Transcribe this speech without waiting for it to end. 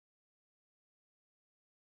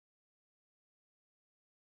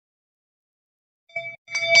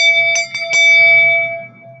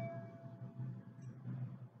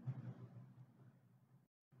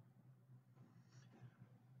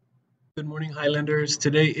Good morning, Highlanders.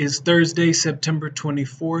 Today is Thursday, September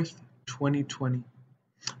 24th, 2020.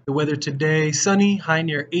 The weather today, sunny, high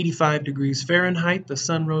near 85 degrees Fahrenheit. The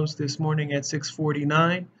sun rose this morning at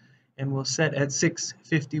 6:49 and will set at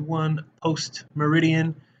 6:51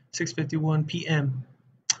 post-meridian, 6:51 p.m.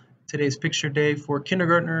 Today's picture day for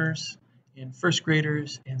kindergartners and first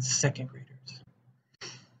graders and second graders.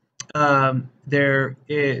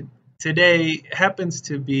 Today happens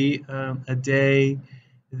to be a day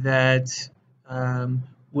that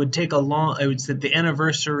would take I would say the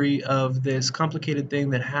anniversary of this complicated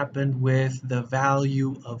thing that happened with the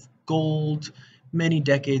value of gold many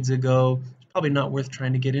decades ago. It's probably not worth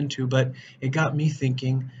trying to get into, but it got me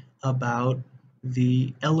thinking about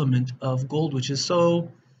the element of gold, which is so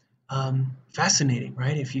fascinating,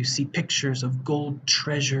 right? If you see pictures of gold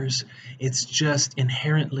treasures, it's just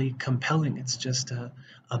inherently compelling. It's just a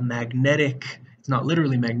magnetic, it's not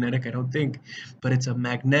literally magnetic, I don't think, but it's a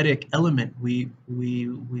magnetic element. We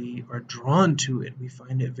are drawn to it. We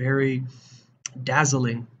find it very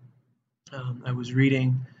dazzling. I was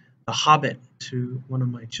reading The Hobbit to one of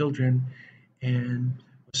my children and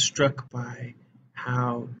was struck by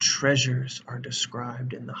how treasures are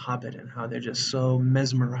described in The Hobbit and how they're just so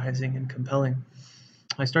mesmerizing and compelling.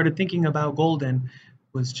 I started thinking about gold and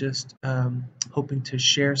was just hoping to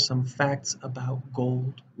share some facts about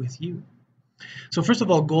gold with you. So first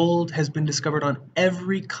of all, gold has been discovered on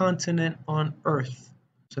every continent on Earth.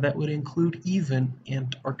 So that would include even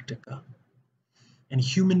Antarctica. And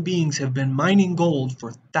human beings have been mining gold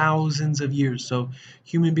for thousands of years. So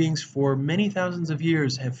human beings for many thousands of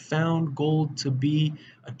years have found gold to be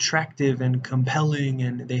attractive and compelling,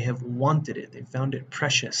 and they have wanted it. They found it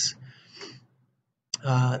precious.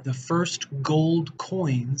 The first gold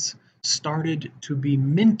coins started to be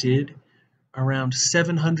minted around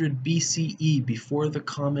 700 BCE, before the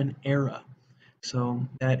Common Era. So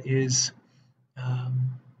that is,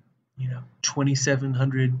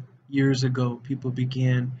 2,700 years ago, people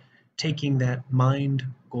began taking that mined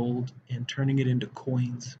gold and turning it into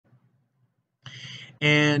coins.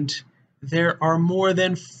 And there are more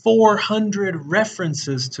than 400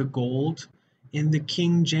 references to gold in the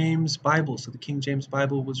King James Bible. So the King James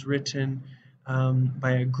Bible was written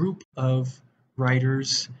by a group of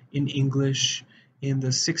writers in English in the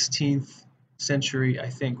 16th century, I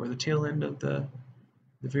think, or the tail end of the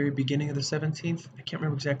very beginning of the 17th. I can't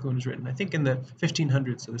remember exactly when it was written. I think in the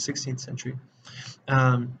 1500s, so the 16th century.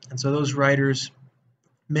 And so those writers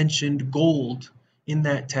mentioned gold in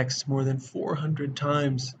that text more than 400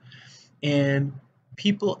 times. And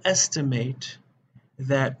people estimate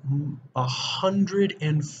that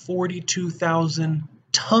 142,000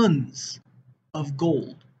 tons of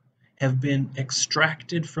gold have been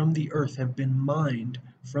extracted from the earth, have been mined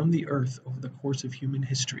from the earth over the course of human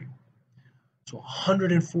history. So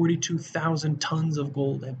 142,000 tons of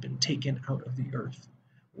gold have been taken out of the earth.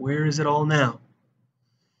 Where is it all now?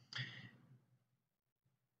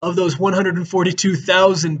 Of those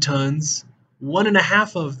 142,000 tons,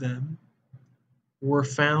 1.5 of them were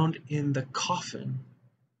found in the coffin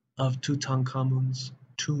of Tutankhamun's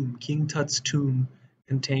tomb. King Tut's tomb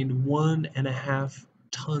contained 1.5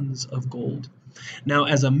 tons of gold. Now,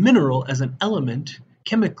 as a mineral, as an element,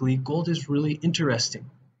 chemically, gold is really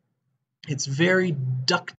interesting. It's very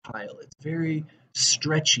ductile, it's very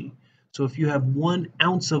stretchy. So if you have 1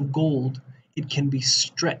 ounce of gold, it can be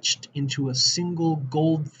stretched into a single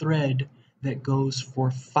gold thread that goes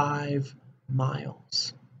for 5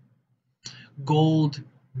 miles. Gold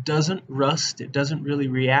doesn't rust, it doesn't really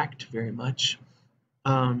react very much,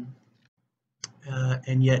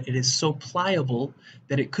 and yet it is so pliable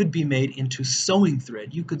that it could be made into sewing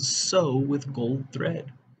thread. You could sew with gold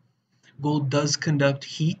thread. Gold does conduct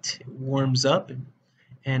heat, it warms up,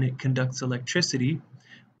 and it conducts electricity,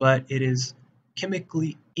 but it is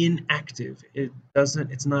chemically inactive.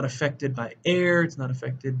 It's not affected by air, it's not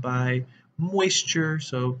affected by moisture,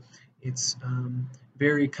 so it's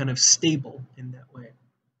very kind of stable in that way.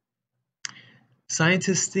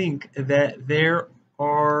 Scientists think that there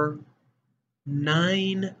are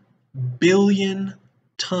 9 billion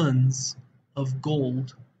tons of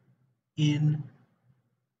gold in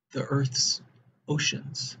the Earth's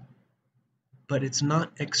oceans, but it's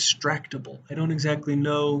not extractable. I don't exactly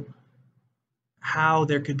know how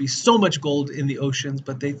there could be so much gold in the oceans,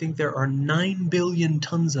 but they think there are 9 billion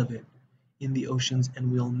tons of it in the oceans,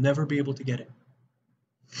 and we'll never be able to get it.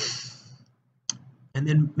 And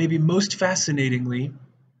then maybe most fascinatingly,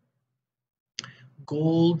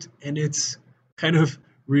 gold and its kind of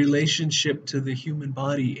relationship to the human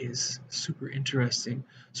body is super interesting.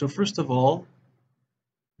 So first of all,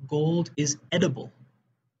 gold is edible.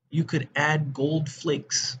 You could add gold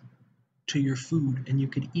flakes to your food and you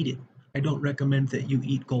could eat it. I don't recommend that you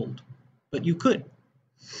eat gold, but you could.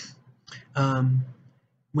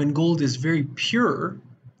 When gold is very pure,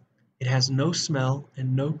 it has no smell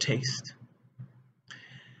and no taste.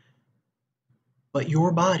 But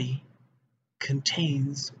your body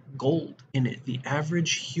contains gold in it. The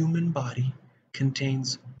average human body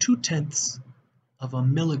contains 2/10 of a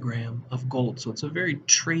milligram of gold. So it's a very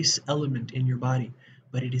trace element in your body,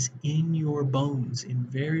 but it is in your bones in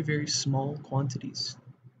very, very small quantities.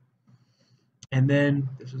 And then,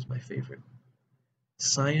 this is my favorite.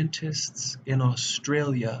 Scientists in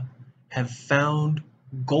Australia have found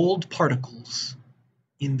gold particles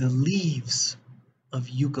in the leaves of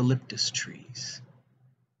eucalyptus trees.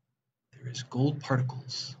 There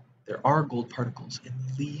are gold particles in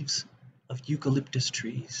the leaves of eucalyptus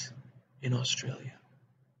trees in Australia.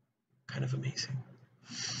 Kind of amazing.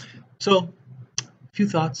 So, a few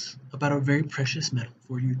thoughts about a very precious metal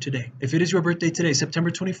for you today. If it is your birthday today,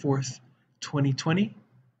 September 24th, 2020,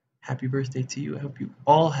 happy birthday to you. I hope you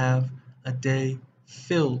all have a day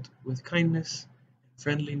filled with kindness,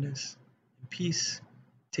 friendliness, and peace.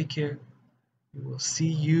 Take care. We will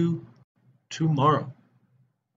see you tomorrow.